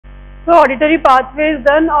So auditory pathway is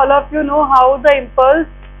done. All of you know how the impulse,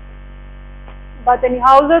 but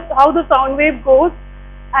anyhow how the sound wave goes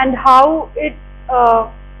and how it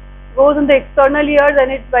goes in the external ears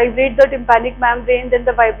and it vibrates the tympanic membrane. Then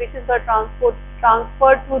the vibrations are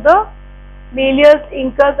transferred to the malleus,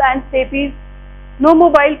 incus and stapes. No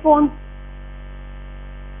mobile phones.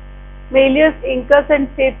 Malleus, incus and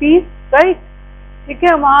stapes, right? ठीक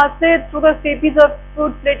है, वहाँ से through the stapes of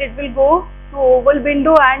fruit plate it will go to oval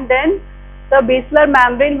window and then the basilar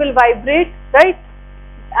membrane will vibrate, right?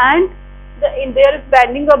 And there is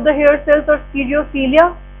bending of the hair cells or stereocilia.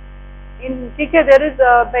 ठीक है, there is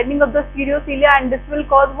bending of the stereocilia and this will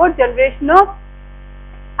cause what? Generation of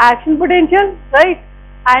action potential, right?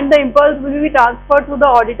 And the impulse will be transferred to the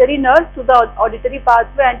auditory nerve, to the auditory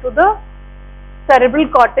pathway and to the cerebral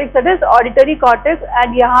cortex, that is auditory cortex.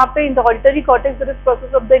 And यहाँ पे in the auditory cortex there is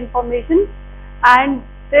process of the information and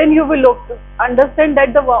then you will understand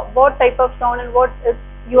that the what type of sound and what is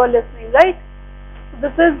you are listening, right? So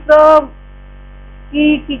this is the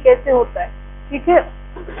कि कैसे होता है, ठीक है.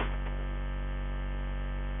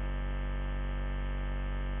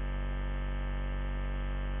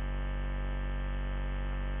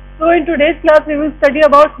 So in today's class we will study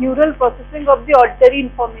about neural processing of the auditory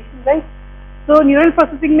information, right? So neural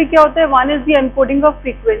processing में क्या होता है? One is the encoding of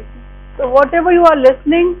frequency. So whatever you are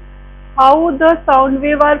listening, how the sound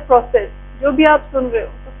wave are processed, जो भी आप सुन रहे हो.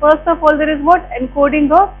 So first of all there is what?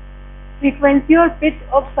 Encoding of frequency or pitch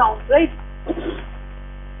of sound, right?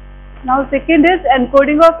 Now second is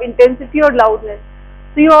encoding of intensity or loudness.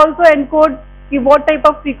 So you also encode what type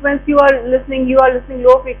of frequency you are listening. You are listening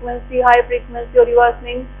low frequency, high frequency, or you are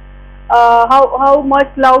listening how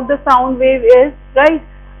much loud the sound wave is, right?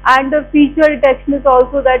 And the feature detection is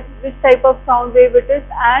also that which type of sound wave it is,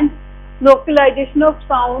 and localization of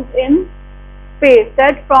sound in space,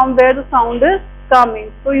 that from where the sound is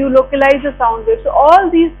coming. So you localize the sound wave. So all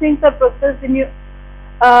these things are processed in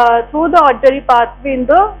through the auditory pathway in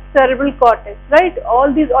the cerebral cortex, right?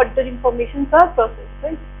 All these auditory informations are processed,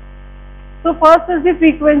 right? So first is the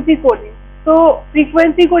frequency coding. So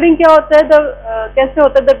frequency coding क्या होता है? कैसे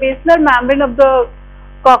होता है? The basilar membrane of the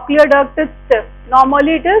cochlear duct is stiff.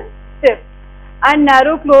 Normally it is stiff and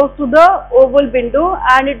narrow close to the oval window,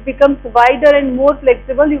 and it becomes wider and more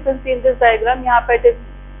flexible. You can see in this diagram. यहाँ पे it is,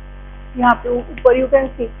 यहाँ पे ऊपर you can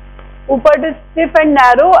see ऊपर it is stiff and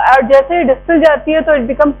narrow, और जैसे distal जाती है तो it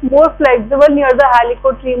becomes more flexible near the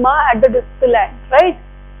helicotrema at the distal end, right?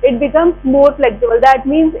 It becomes more flexible. That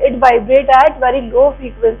means it vibrates at very low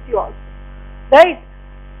frequency also, right?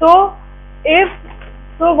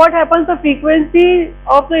 So what happens? The frequency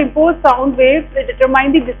of the imposed sound waves they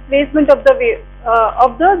determine the displacement of the wave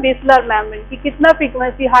of the basilar membrane. कि कितना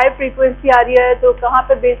frequency, high frequency आ रही है तो कहाँ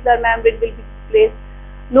पे basilar membrane will be displaced,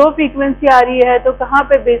 low frequency आ रही है तो कहाँ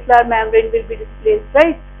पे basilar membrane will be displaced,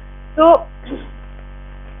 right? So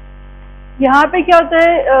यहाँ पे क्या होता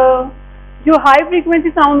है? जो high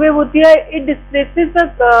frequency sound wave होती है, it displaces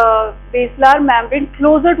the basilar membrane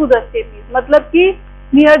closer to the stapes. मतलब कि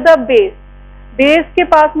near the base. बेस के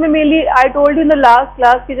पास में mainly, I told you in the last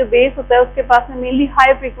class की जो बेस होता है उसके पास में mainly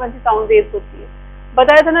high frequency sound waves होती है,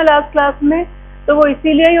 बताया था ना लास्ट क्लास में. तो वो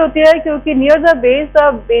इसीलिए ही होती है क्योंकि near the base the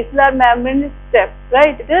basilar membrane is stiff,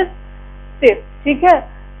 right? It is stiff, ठीक है.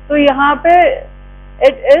 तो यहाँ पे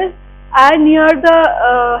it is and near the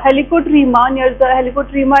हेलिकोट्रीमा,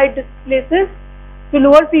 it displaces. जो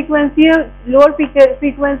लोअर फ्रीक्वेंसी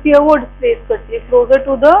है वो डिस्प्लेस करती है closer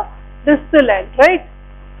to the distal end, right?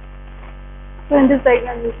 So in this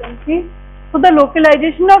diagram you can see. So the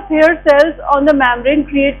localization of hair cells on the membrane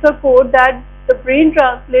creates a code that the brain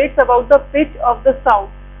translates about the pitch of the sound.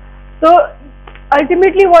 So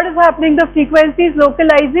ultimately what is happening? The frequency is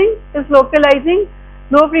localizing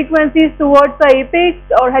low frequencies towards the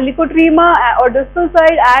apex or helicotrema or distal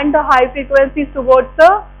side, and the high frequencies towards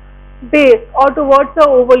the base or towards the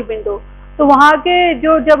oval window. तो वहाँ के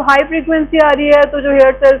जो जब high frequency आ रही है तो जो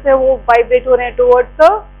hair cells है वो vibrate हो रहे हैं towards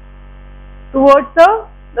the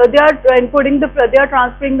they are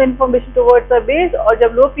transferring the information towards the base, और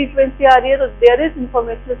जब low frequency आ रही है तो there is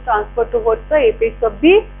information is transferred towards the apex of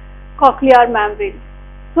the cochlear membrane.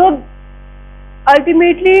 So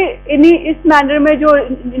ultimately इस manner में जो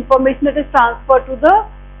information is transferred to the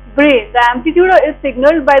brain, the amplitude is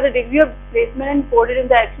signaled by the degree of displacement and coded in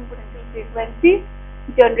the action potential frequency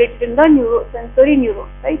generated in the neurosensory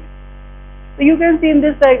neurons, right? So you can see in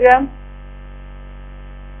this diagram,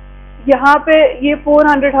 यहाँ पे ये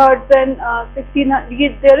 400 hertz and 1600, ये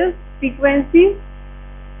there is frequency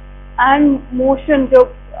and motion. जब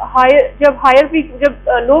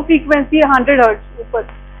low frequency है 100 hertz ऊपर,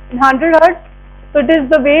 100 hertz, so it is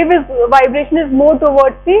the wave is vibration is more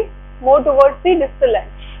towards the more towards the distal end.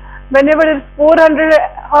 Whenever it's 400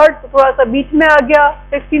 hertz, थोड़ा सा बीच में आ गया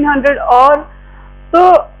 1600 और, तो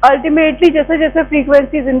अल्टीमेटली जैसे जैसे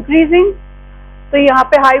फ्रीक्वेंसी इज इंक्रीजिंग, तो यहाँ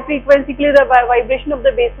पे हाई फ्रीक्वेंसी के लिए the vibration of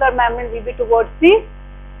the बेसलार magnet will be towards the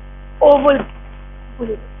Oval,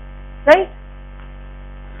 right.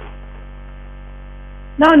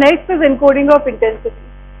 Now next is encoding of intensity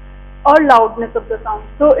or loudness of the sound.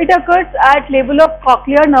 So it occurs at level of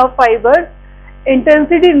cochlear nerve fibers.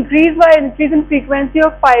 Intensity increase by increase in frequency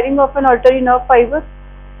of firing of an auditory nerve fiber.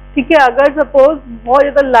 ठीक है, अगर suppose बहुत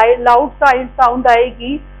ज़्यादा loud sound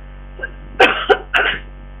आएगी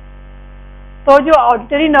तो जो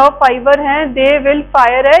auditory nerve fibre हैं they will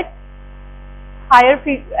fire at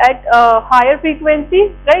higher frequency,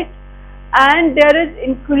 right, and there is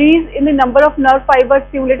increase in the number of nerve fibers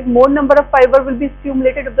stimulated. More number of fiber will be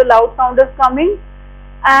stimulated if the loud sound is coming,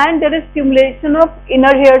 and there is stimulation of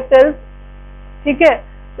inner hair cells. ठीक है,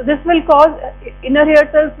 so this will cause inner hair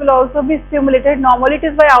cells will also be stimulated. Normally it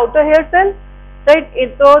is by outer hair cell, right?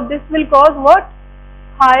 So this will cause what?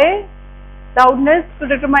 High loudness, to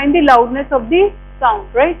determine the loudness of the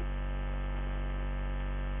sound, right?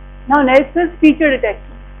 Now next is feature detection.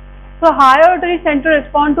 So higher auditory center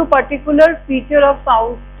respond to particular feature of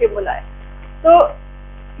sound stimuli. So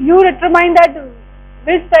you determine that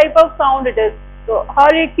which type of sound it is. So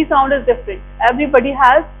हर एक की sound is different. Everybody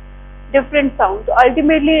has different sound. So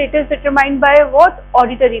ultimately it is determined by what?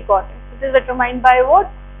 Auditory cortex. It is determined by what?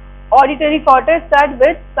 Auditory cortex, that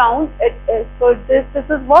which sound it is. So this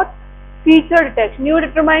is what? Feature detection. You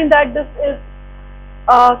determine that this is,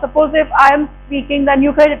 suppose if I am speaking, then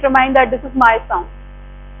you can determine that this is my sound.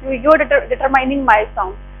 You are determining my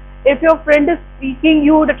sound. If your friend is speaking,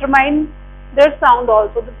 you determine their sound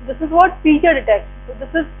also. This is what? Feature detection. So this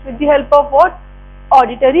is with the help of what?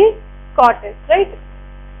 Auditory cortex, right?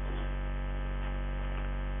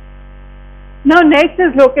 Now next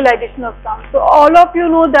is localization of sound. So all of you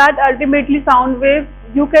know that ultimately sound waves,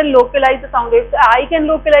 you can localize the sound waves. I can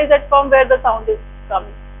localize that from where the sound is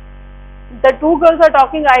coming. The two girls are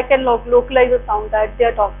talking, I can localize the sound that they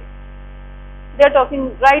are talking. They are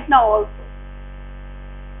talking right now also.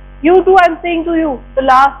 You too, I am saying to you, the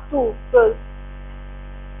last two girls.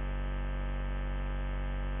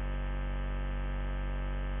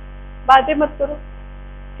 बातें मत करो,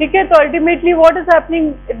 ठीक है? तो ultimately what is happening?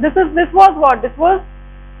 This was what? This was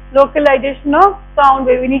localization of sound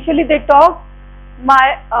wave. Initially they talk, my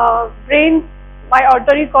brain, my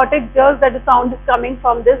auditory cortex judged that the sound is coming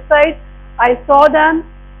from this side. I saw them,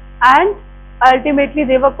 and ultimately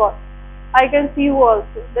they were caught. I can see you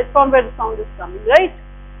also. That's from where the sound is coming, right?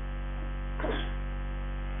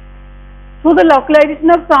 So the localization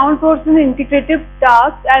of sound source is an integrative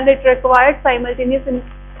task, and it requires simultaneous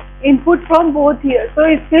input from both ears. So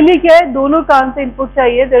इसके लिए क्या है? दोनों कान से input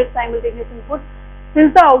चाहिए. There is simultaneous input.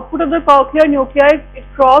 Since the output of the cochlear nuclei it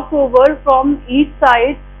cross over from each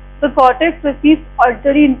side, the cortex receives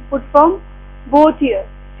auditory input from both ears.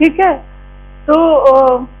 ठीक है? So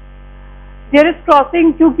there is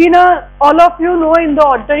crossing, क्योंकि ना all of you know in the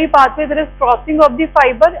auditory pathway there is crossing of the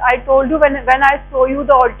fiber. I told you when I show you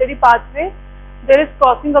the auditory pathway, there is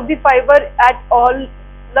crossing of the fiber at all,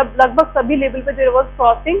 लगभग सभी level पे there was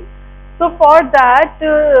crossing. So for that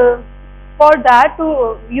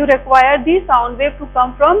you require the sound wave to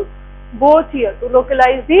come from both ears to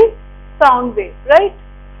localize the sound wave, right?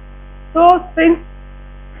 So since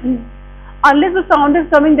unless the sound is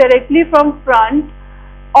coming directly from front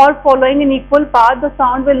or following an equal path, the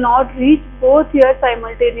sound will not reach both ears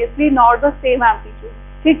simultaneously nor the same amplitude.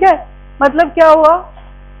 ठीक है? मतलब क्या हुआ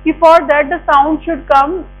कि for that the sound should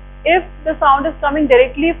come, if the sound is coming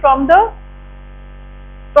directly from the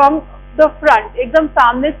front, एकदम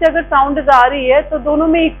सामने से अगर sound is आ रही है तो दोनों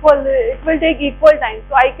में equal, it will take equal time.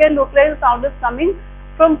 So I can localize the sound is coming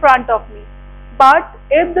from front of me. But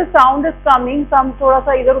if the sound is coming some थोड़ा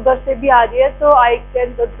सा इधर उधर से भी आ रही है, so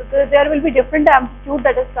there will be different amplitude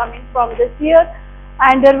that is coming from this ear,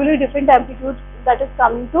 and there will be different amplitude that is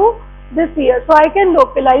coming to this ear. So I can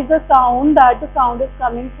localize the sound, that the sound is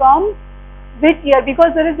coming from which ear,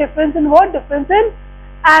 because there is difference in what? Difference in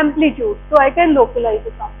amplitude. So I can localize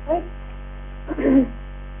the sound, right?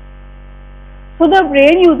 So the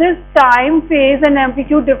brain uses time, phase and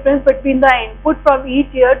amplitude difference between the input from each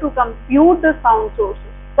ear to compute the sound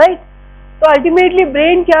sources, right? So ultimately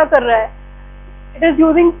brain क्या कर रहा है? It is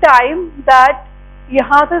using time, that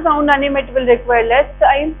यहाँ से sound आने में it will require less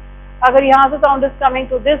time. अगर यहाँ से sound is coming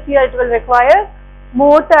to this ear, it will require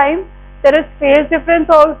more time. There is phase difference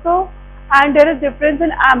also, and there is difference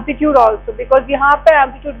in amplitude also, because यहाँ पे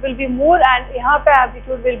amplitude will be more and यहाँ पे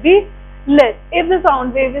amplitude will be less. If the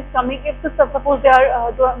sound wave is coming, if suppose they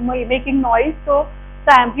are making noise, so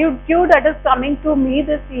the amplitude that is coming to me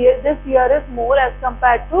this year is more as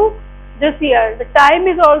compared to this year. The time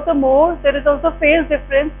is also more. There is also phase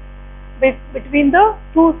difference between the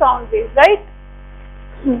two sound waves, right?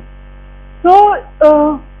 So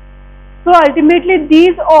ultimately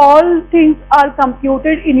these all things are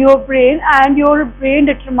computed in your brain, and your brain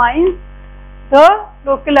determines the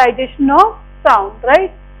localization of sound,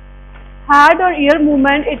 right? Head or ear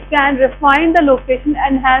movement, it can refine the location,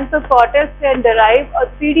 and hence the cortex can derive a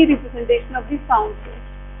 3D representation of the sound waves.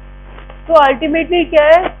 So ultimately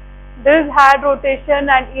there is head rotation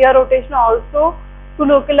and ear rotation also to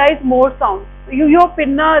localize more sound. Your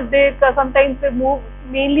pinna, they sometimes they move,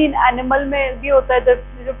 mainly in animal में भी होता है,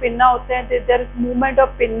 जो pinna होते हैं, there is movement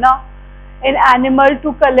of pinna in animal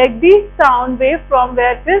to collect the sound wave from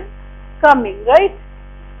where it is coming, right?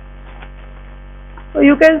 So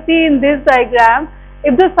you can see in this diagram,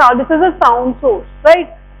 if the sound, this is a sound source, right?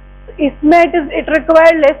 इसमें it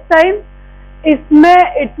require less time, इसमें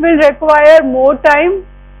it will require more time,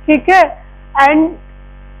 ठीक है? And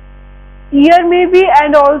ear may be,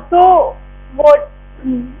 and also what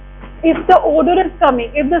if the odor is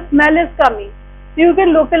coming, if the smell is coming, so you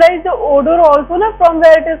can localize the odor also na, from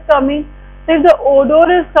where it is coming. So if the odor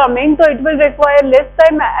is coming, so it will require less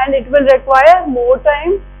time and it will require more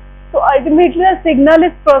time. So ultimately the signal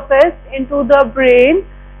is processed into the brain,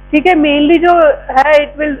 ठीक है? Mainly जो है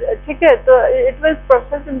it will, ठीक है, तो it will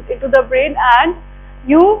process into the brain and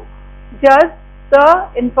you judge the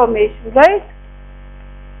information, right?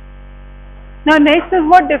 Now next is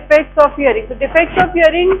what defects of hearing. So defects of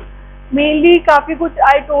hearing mainly काफी कुछ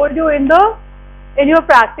I told you in your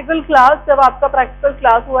practical class. जब आपका practical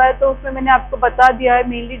class हुआ है तो उसमें मैंने आपको बता दिया है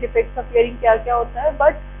mainly defects of hearing क्या क्या होता है.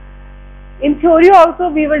 But in theory also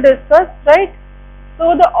we will discuss, right?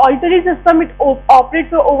 So the auditory system, it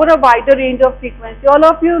operates over a wider range of frequency. All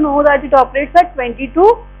of you know that it operates at 20 to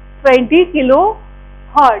 20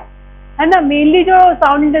 kilohertz, and the mainly जो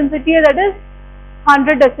sound intensity है that is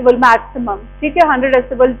 100 decibel maximum, ठीक है? 100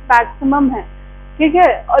 decibel maximum है, ठीक है?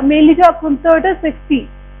 और mainly जो आप सुनते हो it is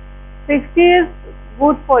 60 is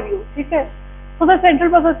good for you, ठीक है? So the central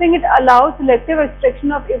processing, it allows selective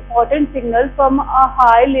extraction of important signals from a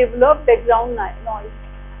high level of background noise.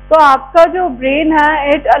 तो आपका जो brain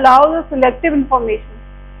है, it allows a selective information,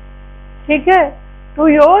 ठीक है, to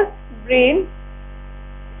your brain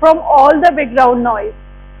from all the background noise,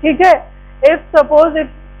 ठीक है? If suppose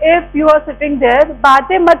if you are sitting there,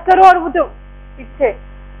 बातें मत करो और वो तो पीछे,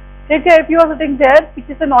 ठीक है? If you are sitting there,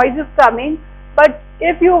 पीछे से noise is coming, but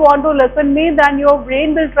if you want to listen me, then your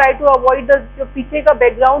brain will try to avoid the जो पीछे का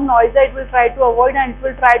background noise है, it will try to avoid and it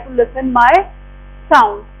will try to listen my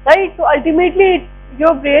sound, right? So ultimately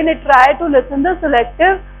your brain, it try to listen the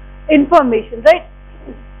selective information, right?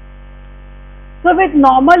 So with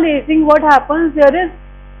normal aging, what happens, there is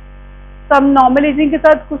some normal aging के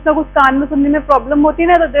साथ कुछ ना कुछ कान में सुनने में problem होती है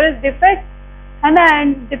ना, तो there is defect है ना,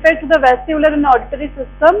 and defect to the vestibular and auditory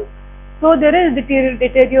system. So there is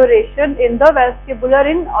deterioration in the vestibular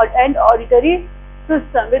and auditory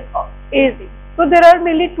system with aging. So there are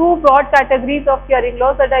mainly two broad categories of hearing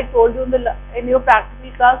loss that I told you in your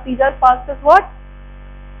practical class. These are first is what?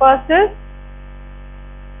 First is,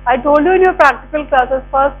 I told you in your practical classes,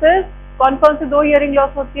 first is कौन-कौन से दो hearing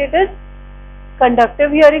loss होती है? It is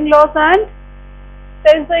conductive hearing loss and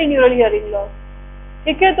sensory neural hearing loss.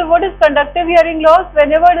 ठीक है? तो what is conductive hearing loss?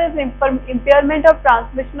 Whenever there is impairment of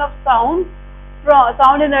transmission of sound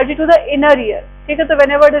energy to the inner ear. ठीक है? तो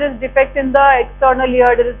whenever there is defect in the external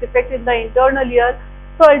ear, there is defect in the internal ear.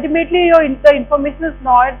 So ultimately the information is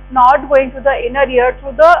not going to the inner ear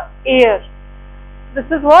through the air. This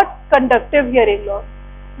is what conductive hearing loss.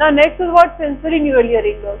 Now next is what sensory neural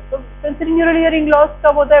hearing loss. So sensory neural hearing loss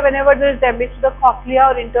कब होता है? Whenever there is damage to the cochlea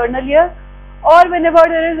or internal ear, or whenever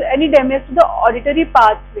there is any damage to the auditory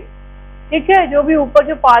pathway. ठीक है? जो भी ऊपर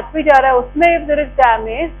जो pathway जा रहा है उसमें if there is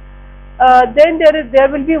damage, then there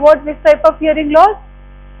will be what, which type of hearing loss?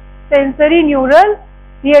 Sensory neural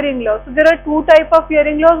hearing loss. So there are two type of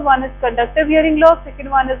hearing loss. One is conductive hearing loss. Second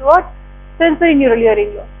one is what? Sensory neural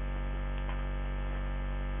hearing loss.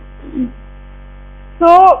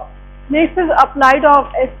 So next is applied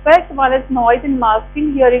aspect. One is noise and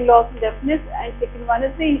masking, hearing loss and deafness, and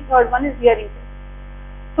third one is hearing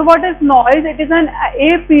test. So what is noise? It is an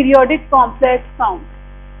aperiodic complex sound.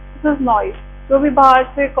 This is noise. जो भी बाहर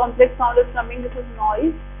से complex sound is coming, this is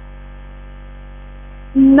noise.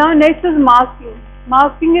 Now next is masking.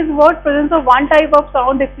 Masking is what? Presence of one type of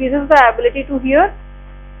sound decreases the ability to hear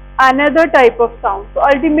another type of sound. So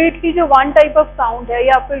ultimately जो one type of sound है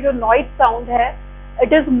या फिर जो noise sound है,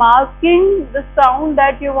 It is masking the sound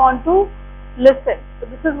that you want to listen. So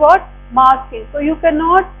this is what masking. So you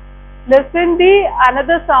cannot listen the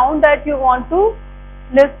another sound that you want to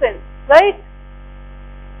listen, right?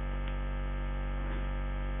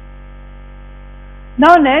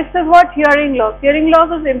 Now next is what hearing loss. Hearing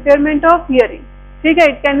loss is impairment of hearing. ठीक है,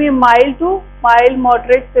 it can be mild to mild,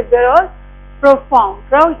 moderate, severe or profound,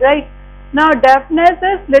 right? Now deafness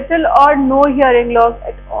is little or no hearing loss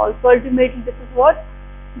at all. So ultimately this is what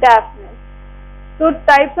deafness. So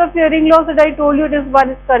types of hearing loss that I told you, this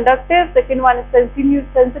one is conductive, second one is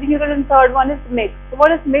sensory neural, and third one is mixed. So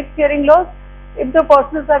what is mixed hearing loss? If the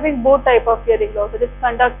person is having both type of hearing loss, it is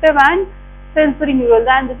conductive and sensory neural,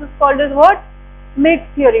 and this is called as what?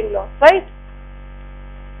 Mixed hearing loss, right?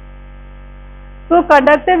 So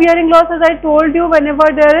conductive hearing loss, as I told you, whenever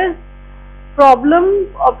there is problem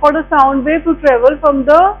for the sound wave to travel from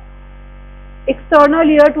the external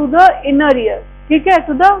ear to the inner ear, okay,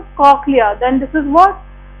 to the cochlea, then this is what?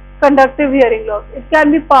 Conductive hearing loss. It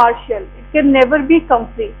can be partial, it can never be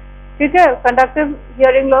complete. Okay, conductive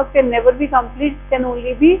hearing loss can never be complete, it can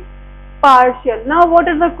only be partial. Now what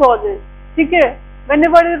is the causes? Okay,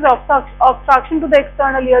 whenever there is obstruction to the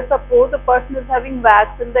external ear, suppose the person is having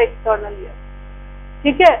wax in the external ear,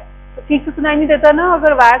 ठीक है, तो ठीक से सुनाई नहीं देता ना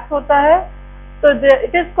अगर वैक्स होता है, तो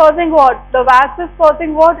it is causing what? The wax is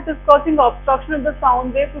causing what? It is causing obstruction of the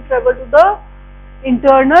sound wave to travel to the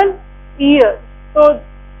internal ear. So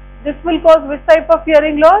this will cause which type of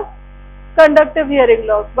hearing loss? Conductive hearing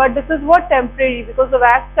loss. But this is what? Temporary, because the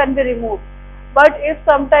wax can be removed. But if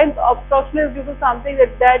sometimes obstruction is due to something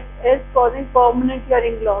that is causing permanent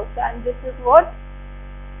hearing loss, and this is what?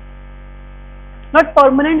 Not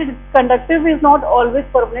permanent, it is conductive is not always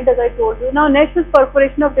permanent, as I told you. Now next is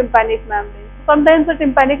perforation of tympanic membrane. Sometimes the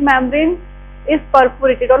tympanic membrane is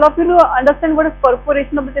perforated. All of you know understand what is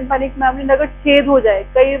perforation of the tympanic membrane? अगर छेद हो जाए,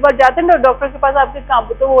 कई बार जाते हैं ना doctor के पास, आपके कान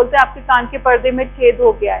तो बोलते हैं आपके कान के पर्दे में छेद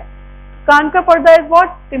हो गया है. कान का पर्दा is what?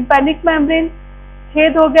 Tympanic membrane.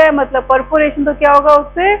 छेद हो गया है मतलब perforation, तो क्या होगा,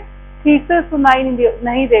 उससे ठीक से सुनाई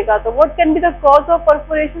नहीं देगा. तो what can be the cause of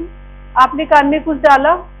perforation? आपने कान में कुछ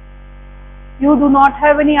डाला, you do not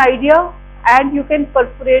have any idea, and you can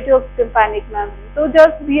perforate your tympanic membrane. So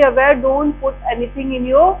just be aware, don't put anything in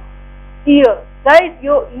your ear, right?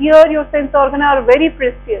 Your ear, your sense organ are very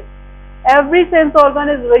precious. Every sense organ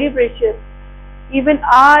is very precious. Even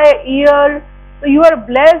eye, ear. So you are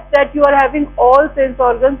blessed that you are having all sense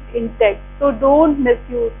organs intact. So don't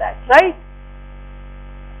misuse that, right?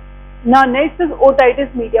 Now next is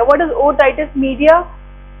otitis media. What is otitis media?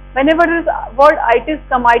 Whenever there is word itis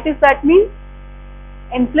come, itis that means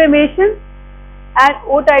inflammation, and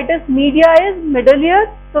otitis media is middle ear.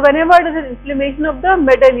 So whenever there is inflammation of the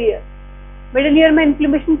middle ear में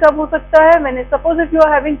inflammation कब हो सकता है? When suppose if you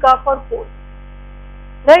are having cough or cold,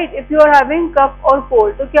 right? If you are having cough or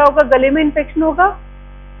cold, तो क्या होगा? गले में infection होगा,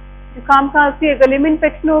 जुकाम खांसी है, गले में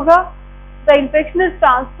infection होगा. The infection is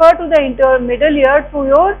transferred to the middle ear through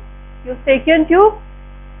your eustachian tube.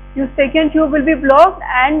 Eustachian tube will be blocked,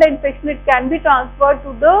 and the infection, it can be transferred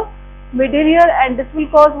to the middle ear, and this will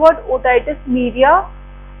cause what? Otitis media,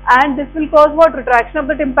 and this will cause what? Retraction of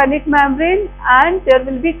the tympanic membrane, and there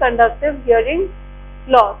will be conductive hearing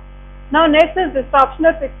loss. Now next is disruption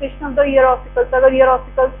or fixation of the ear ossicles. अगर ear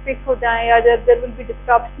ossicles fix हो जाए या there will be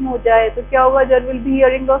disruption हो जाए तो क्या होगा? There will be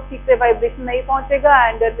hearing loss, ठीक से vibration नहीं पहुँचेगा,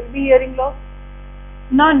 and there will be hearing loss.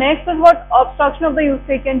 Now next is what? Obstruction of the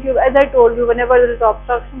eustachian tube. As I told you, whenever there is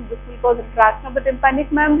obstruction, this will cause retraction of the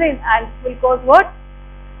tympanic membrane, and this will cause what?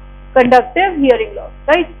 Conductive hearing loss,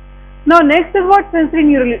 right? Now next is what? Sensory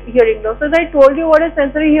neural hearing loss. As I told you, what is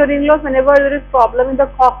sensory hearing loss? Whenever there is problem in the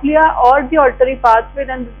cochlea or the auditory pathway,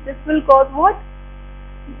 then this will cause what?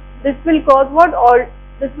 This will cause what? Or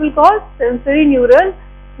this will cause sensory neural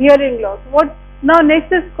hearing loss. What? Now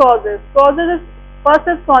next is causes. Causes is first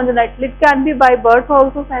is congenital. It can be by birth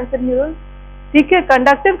also, sensory neural. ठीक है,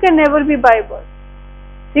 conductive can never be by birth.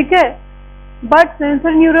 ठीक है, but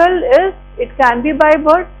sensory neural is, it can be by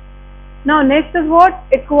birth. Now next is what?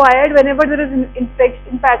 Acquired. Whenever there is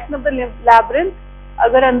infection of the labyrinth,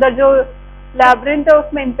 अगर अंदर जो labyrinth है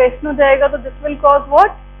उसमें infection हो जाएगा तो this will cause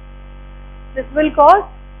what? This will cause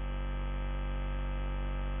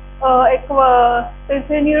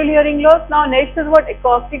sensory neural hearing loss. Now next is what?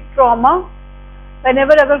 Acoustic trauma.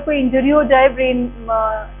 Whenever अगर कोई इंजरी हो जाए, ब्रेन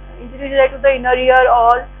इंजरी हो जाए to the inner ear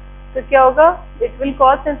और तो क्या होगा? It will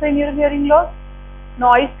cause sensory neural hearing loss.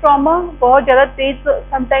 Noise trauma, बहुत ज़्यादा तेज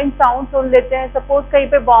समटाइम्स साउंड सुन लेते हैं. सपोज कहीं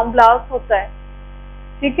पे बॉम्ब ब्लास्ट होता है,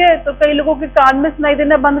 ठीक है, तो कई लोगों के कान में सुनाई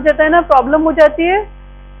देना बंद हो जाता है ना, प्रॉब्लम हो जाती है.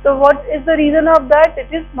 तो what is the reason of that?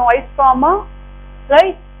 It is noise trauma,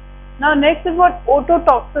 right? Now next is what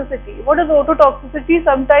ototoxicity. What is ototoxicity?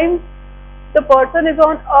 Sometimes the person is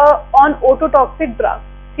on ototoxic drugs.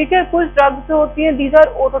 ठीक है, कुछ drugs जो होती हैं, these are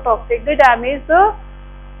ototoxic. They damage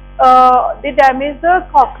the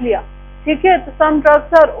cochlea. ठीक है, so some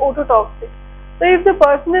drugs are ototoxic. So if the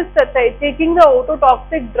person is taking the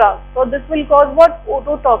ototoxic drug, so this will cause what?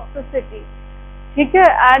 Ototoxicity. ठीक है,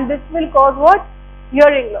 and this will cause what?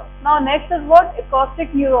 Hearing loss. Now next is what?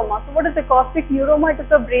 Acoustic neuroma. So what is acoustic neuroma? It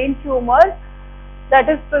is a brain tumor that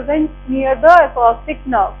is present near the acoustic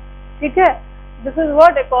nerve. ठीक है, this is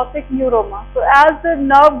what? Acoustic neuroma. So as the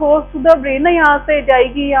nerve goes to the brain, ना यहाँ से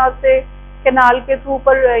जाएगी, यहाँ से canal के through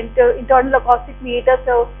पर इंटरनल acoustic meatus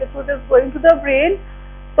है, उसके through it is going to the brain.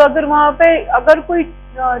 तो अगर वहाँ पे अगर कोई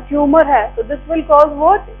ट्यूमर है, तो this will cause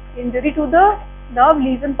what? Injury to the nerve,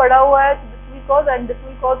 lesion पड़ा हुआ है, so this will cause, and this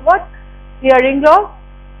will cause what? Hearing loss.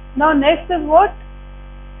 Now next is what?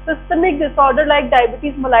 Systemic disorder like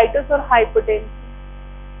diabetes mellitus or hypertension.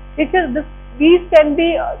 Because these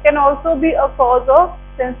can also be a cause of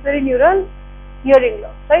sensory neural hearing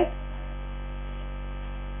loss, right?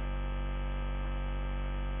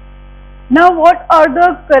 Now what are the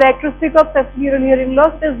characteristics of sensory neural hearing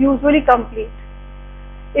loss? It is usually complete.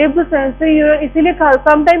 If the sensory neural, इसीलिए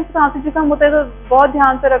sometimes खांसी जुकाम होता है तो बहुत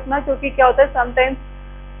ध्यान से रखना, क्योंकि क्या होता है sometimes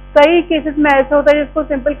कई केसेस में ऐसा होता है जिसको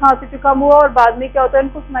सिंपल खांसी जुकाम हुआ और बाद में क्या होता है,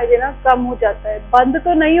 उनको सुनाई देना कम हो जाता है. बंद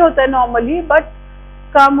तो नहीं होता है नॉर्मली, बट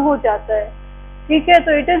कम हो जाता है. ठीक है,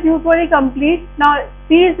 तो it is usually complete. Now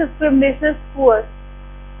speech discrimination is poor.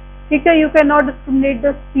 ठीक है, you can not discriminate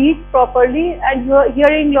the speech properly, and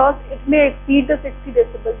hearing loss it may exceed the 60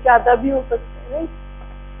 decibel, ज़्यादा भी हो सकता है.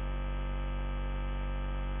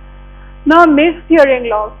 Now mixed hearing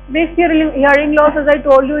loss. Mixed hearing loss, as I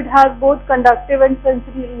told you, it has both conductive and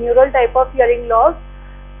sensory neural type of hearing loss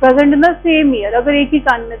present in the same ear. अगर एक ही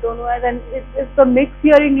कान में दोनों है, then it is the mixed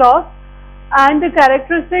hearing loss. And the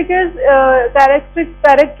characteristic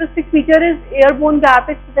feature is ear bone gap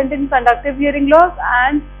is present in conductive hearing loss,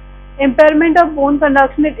 and impairment of bone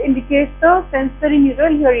conduction, it indicates the sensory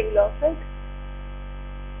neural hearing loss, right?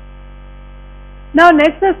 Now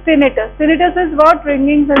next is tinnitus. Tinnitus is what?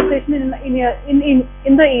 Ringing sensation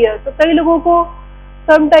in the ear. So कई लोगों को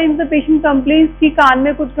sometimes the patient complains कि कान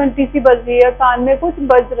में कुछ घंटी सी बज रही है, कान में कुछ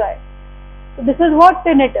बज रहा है. So this is what?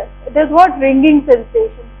 Tinnitus. It is what? Ringing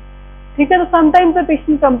sensation. ठीक है, तो sometimes the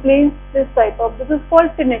patient complains this type of. This is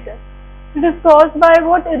called tinnitus. It is caused by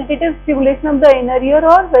what? Irritative stimulation of the inner ear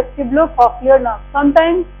or vestibulocochlear nerve.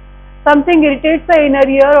 Sometimes something irritates the inner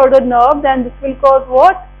ear or the nerve, then this will cause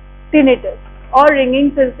what? Tinnitus or ringing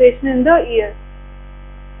sensation in the ear.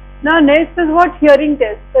 Now next is what? Hearing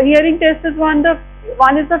test. So hearing test is one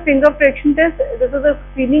is the finger friction test. This is a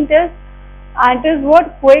screening test, and it is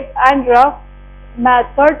what? Quick and rough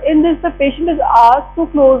method. In this, the patient is asked to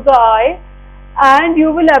close the eye, and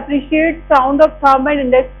you will appreciate sound of thumb and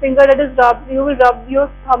index finger. That is you will rub your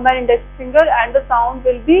thumb and index finger, and the sound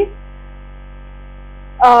will be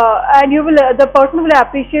and the person will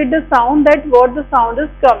appreciate the sound, that what the sound is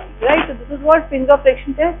coming, right? So this is what? Finger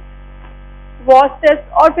friction test. Voice test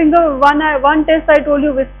or finger one test I told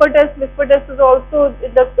you, whisper test. Whisper test is also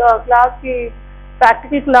in the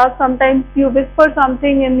practical class. Sometimes you whisper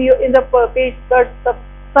something in the page, but the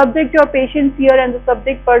subject or patient's ear, and the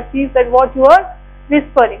subject perceives that what you are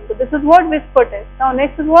whispering. So this is what? Whisper test. Now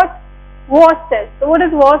next is what? Voice test. So what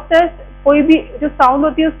is voice test? कोई भी जो sound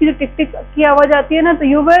होती है उसकी जो टिक टिक की आवाज आती है ना, तो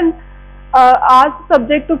you will ask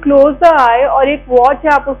subject to close the आई, और एक वॉच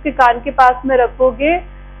है आप उसके कान के पास में रखोगे,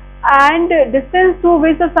 and distance to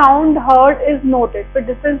which the sound heard is noted. फिर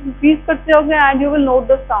डिस्टेंस इंक्रीज करते जाओगे and you will note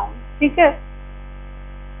the sound. ठीक है.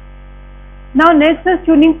 Now next is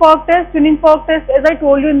tuning fork test. Tuning fork test, as I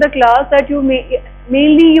told you in the class, that you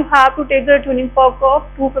mainly you have to take the tuning fork of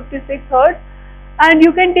 256 hertz, and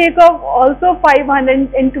you can take off also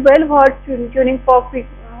 512 hertz tuning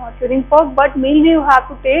fork, but mainly you have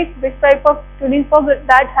to take which type of tuning fork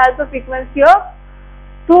that has the frequency of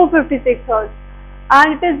 256 hertz,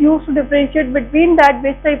 and it is used to differentiate between that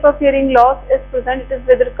which type of hearing loss is present. It is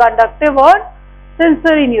whether conductive or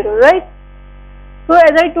sensory neural, right? So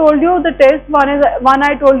as I told you, the test one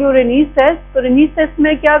I told you, Rennie's test. So Rennie's test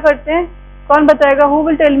में क्या करते हैं, कौन बताएगा? Who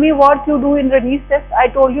will tell me what you do in Rennie's test? I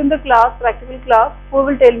told you in the class, practical class. Who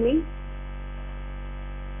will tell me?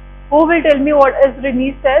 Who will tell me what is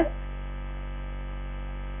Rennie's test?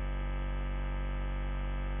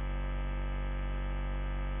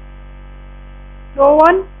 No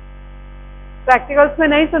one? Practicals में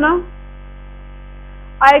नहीं सुना?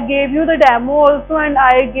 I gave you the demo also, and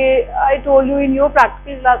I told you in your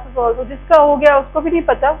practical classes also. जिसका हो गया उसको भी नहीं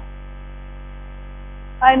पता.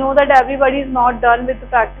 I know that everybody is not done with the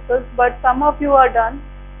practicals, but some of you are done.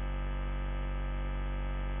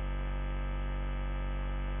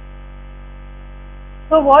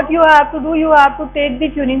 So what you have to do, you have to take the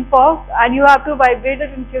tuning fork and you have to vibrate the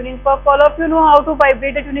tuning fork. All of you know how to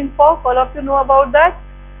vibrate the tuning fork. All of you know about that,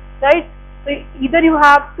 right? So either you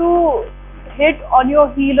have to hit on your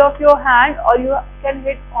heel of your hand or you can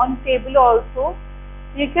hit on table also.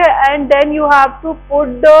 Okay, and then you have to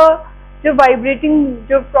put the जो vibrating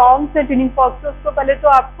जो prongs है tuning fork से, उसको पहले तो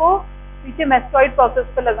आपको पीछे mastoid process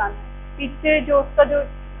पे लगाना है. पीछे जो उसका जो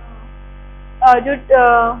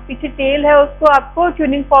पीछे टेल है उसको आपको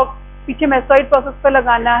ट्यूनिंग फॉर्क पीछे मेस्टॉइड प्रोसेस पे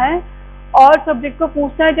लगाना है. और सब्जेक्ट को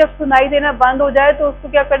पूछना है जब सुनाई देना बंद हो जाए तो उसको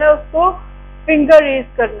क्या करना है, उसको फिंगर रेज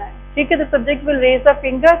करना है. ठीक है, तो subject will raise the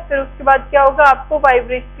finger. फिर उसके बाद क्या होगा, आपको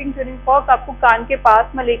वाइब्रेटिंग ट्यूनिंग फॉर्क आपको कान के पास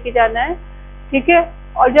में लेके जाना है. ठीक है,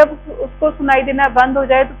 और जब उसको सुनाई देना बंद हो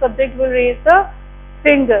जाए तो subject will raise the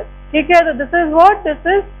finger. ठीक है, तो this is what, this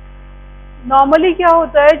is normally क्या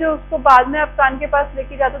होता है, जो उसको बाद में आप कान के पास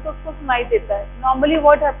लेके जाते हो तो उसको सुनाई देता है. Normally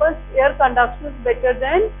what happens, air conduction is better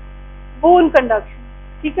than bone conduction.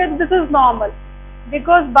 ठीक है, दिस इज नॉर्मल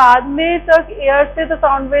बिकॉज बाद में तक एयर से the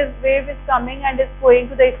sound wave is coming and is going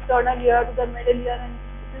to the external ear, to the middle ear and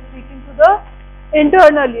it is reaching to the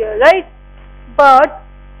internal ear, right. But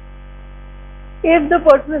if the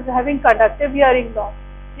person is having conductive hearing loss,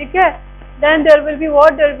 okay, then there will be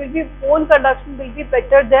what, there will be bone conduction will be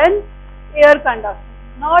better than air conduction.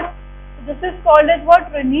 Not, this is called as what,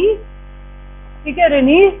 release. Okay,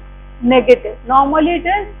 release negative. Normally it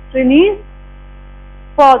is release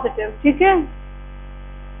positive. Okay.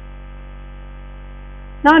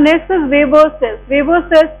 Now next is Weber's test.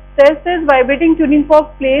 Weber's test is vibrating tuning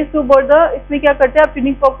fork placed over the, इसमें क्या करते हैं आप,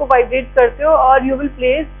 tuning fork को vibrate करते हो और you will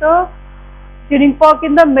place the tuning fork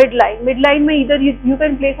in the midline. Midline में either you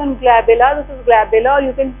can place on glabella, this is glabella, or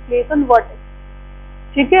you can place on vertex.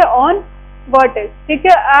 ठीक है, on vertex. ठीक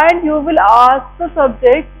है, and you will ask the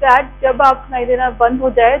subject that जब आप सुनाई देना बंद हो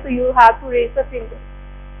जाए तो you have to raise the finger.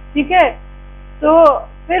 ठीक है, तो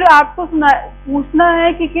फिर आपको पूछना है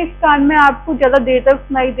कि किस कान में आपको ज़्यादा देर तक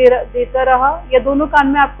सुनाई देता रहा या दोनों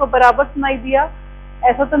कान में आपको बराबर सुनाई दिया.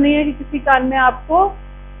 ऐसा तो नहीं है कि किसी कान में आपको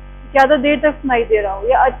ज़्यादा देर तक सुनाई दे रहा हो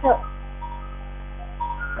या अच्छा.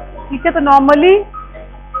 ठीक है, तो normally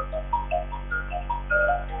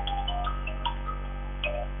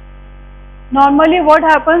what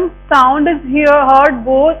happens, sound is heard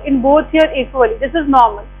both in both ear equally. This is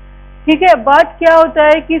normal. ठीक है, but क्या होता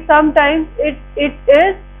है कि sometimes it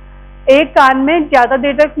is एक कान में ज्यादा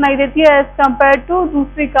देर तक सुनाई देती है as compared to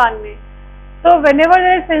दूसरी कान में. So whenever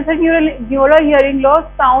there is sensorineural hearing loss,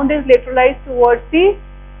 sound is lateralized towards the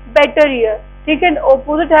better ear. ठीक है,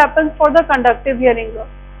 opposite happens for the conductive hearing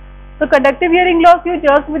loss. So conductive hearing loss you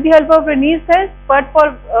just with the help of Renee's test, but for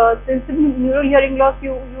sensorineural hearing loss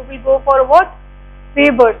you will go for what,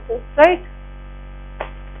 Weber's test, right.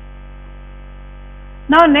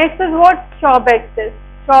 Now next is what, Schaubeck's test.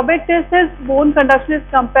 Schaubeck's test is bone conduction is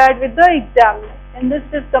compared with the examiner. In this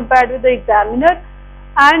it is compared with the examiner,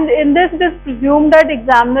 and in this it is presumed that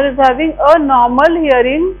examiner is having a normal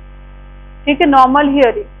hearing. ठीक है, normal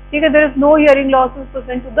hearing. ठीक है, there is no hearing loss is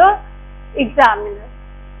present to the examiner.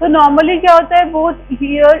 तो normally क्या होता है, both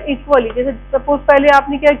here equally. जैसे suppose पहले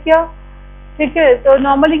आपने क्या किया, ठीक है, तो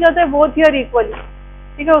नॉर्मली क्या होता है, बोथ हियर इक्वली.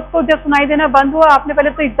 ठीक है, उसको जब सुनाई देना बंद हुआ आपने पहले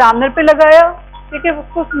तो एग्जामिनर पे लगाया. ठीक है,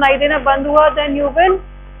 उसको सुनाई देना बंद हुआ, then you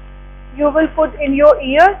will put in your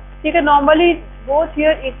year. ठीक है, नॉर्मली बोथ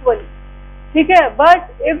हियर इक्वली. ठीक है,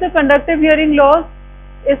 but if the conductive hearing loss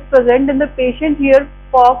is present in the patient here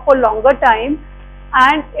for longer time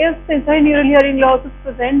and if sensorineural hearing loss is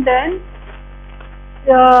present, then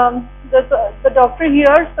the doctor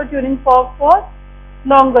hears the tuning fork for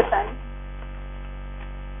longer time.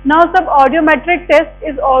 Now some audiometric test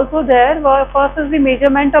is also there. First is the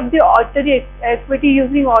measurement of the auditory acuity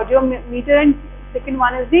using audiometer, and second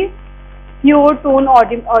one is the pure tone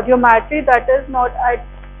audiometry. That is not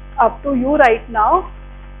up to you right now.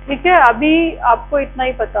 ठीक है, अभी आपको इतना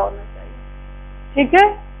ही पता होना चाहिए. ठीक है,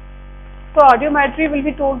 तो audiometry will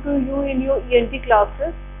be told to you in your ENT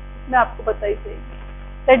classes. इसमें आपको पता ही चाहिए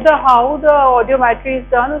that how the audiometry is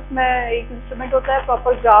done. उसमें एक इंस्ट्रूमेंट होता है,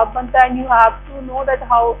 प्रॉपर ग्राफ बनता है, and you have to know that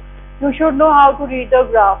how you should know how to read the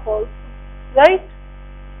graph also, right.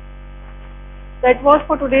 That was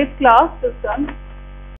for today's class. Is done.